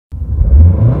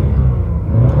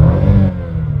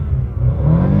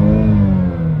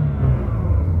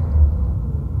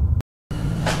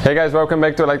Hey guys, welcome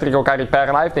back to Electrical Car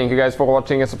Repair Live. Thank you guys for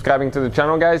watching and subscribing to the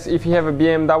channel, guys. If you have a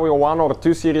BMW 1 or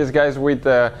 2 series, guys, with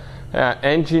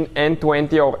engine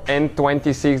N20 or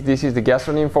N26, this is the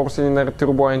gasoline 4-cylinder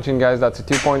turbo engine, guys. That's a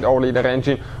 2.0 liter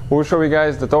engine. We'll show you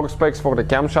guys the torque specs for the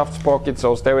camshaft sprocket,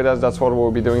 so stay with us. That's what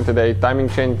we'll be doing today. Timing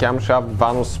chain, camshaft,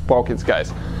 VANOS sprockets,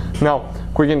 guys. Now,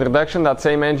 quick introduction, that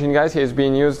same engine, guys, has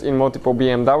been used in multiple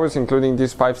BMWs, including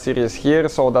this 5 Series here,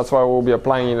 so that's why we'll be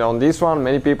applying it on this one.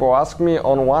 Many people ask me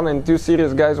on 1 and 2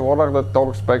 Series, guys, what are the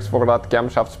torque specs for that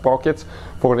camshaft sprockets,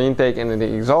 for the intake and the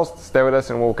exhaust. Stay with us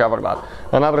and we'll cover that.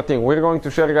 Another thing, we're going to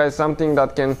share, guys, something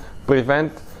that can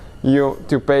prevent you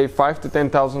to pay $5,000 to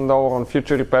 $10,000 on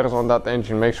future repairs on that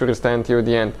engine. Make sure you stay until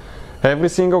the end. Every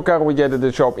single car we get at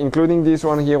the shop, including this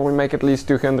one here, we make at least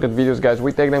 200 videos, guys.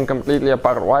 We take them completely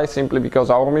apart. Why? Simply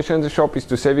because our mission in the shop is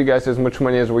to save you guys as much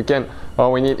money as we can.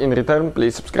 All we need in return,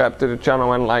 please subscribe to the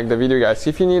channel and like the video, guys.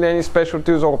 If you need any special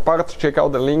tools or parts, check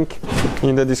out the link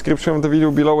in the description of the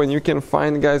video below and you can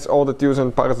find, guys, all the tools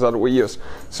and parts that we use.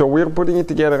 So we're putting it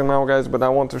together now, guys, but I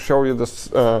want to show you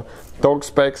the torque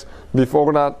specs.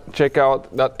 Before that, check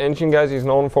out that engine, guys, is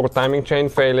known for timing chain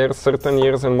failures. Certain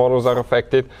years and models are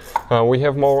affected. We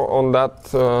have more on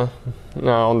that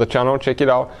on the channel. Check it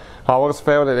out. Ours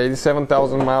failed at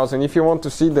 87,000 miles, and if you want to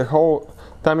see the whole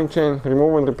timing chain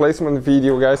removal and replacement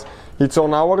video, guys, it's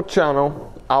on our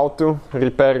channel, Auto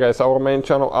Repair, guys, our main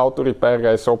channel, Auto Repair,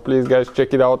 guys. So please, guys,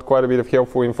 check it out. Quite a bit of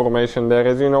helpful information there.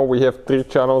 As you know, we have 3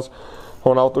 channels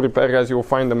on Auto Repair, guys. You'll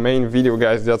find the main video,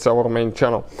 guys. That's our main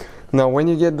channel. Now, when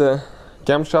you get the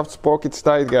camshaft sprockets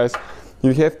tight, guys,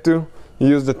 you have to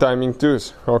use the timing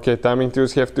tools. Okay, timing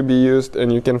tools have to be used, and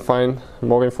you can find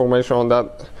more information on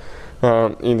that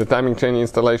in the timing chain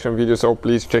installation video, so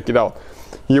please check it out.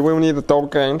 You will need a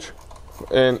torque wrench,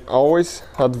 and always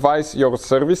advise your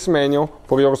service manual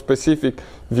for your specific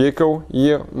vehicle,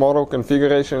 year, model,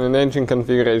 configuration and engine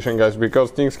configuration, guys,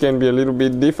 because things can be a little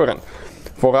bit different.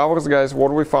 For ours, guys,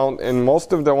 what we found, and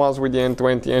most of the ones with the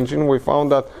N20 engine, we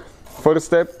found that first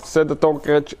step, set the torque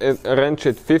wrench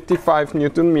at 55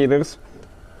 Newton meters.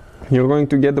 You're going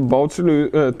to get the bolts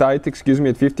tight,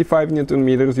 at 55 Newton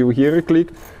meters. You hear a click.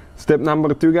 Step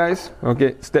number 2, guys.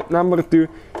 Okay, step number 2,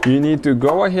 you need to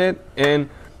go ahead and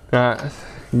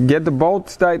get the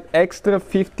bolts tight extra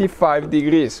 55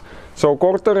 degrees. So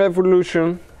quarter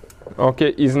revolution, okay,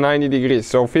 is 90 degrees.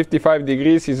 So 55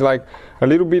 degrees is like a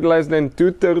little bit less than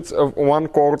 2/3 of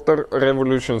 1/4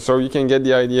 revolution. So you can get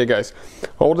the idea, guys.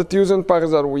 All the tools and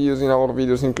parts that we use in our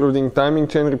videos, including timing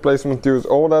chain replacement tools,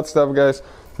 all that stuff, guys,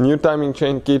 new timing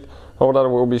chain kit, all that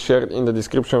will be shared in the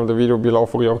description of the video below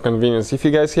for your convenience. If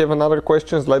you guys have another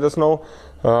questions, let us know.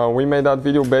 We made that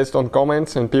video based on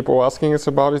comments and people asking us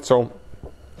about it, so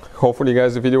hopefully,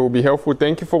 guys, the video will be helpful.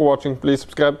 Thank you for watching. Please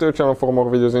subscribe to the channel for more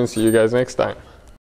videos and see you guys next time.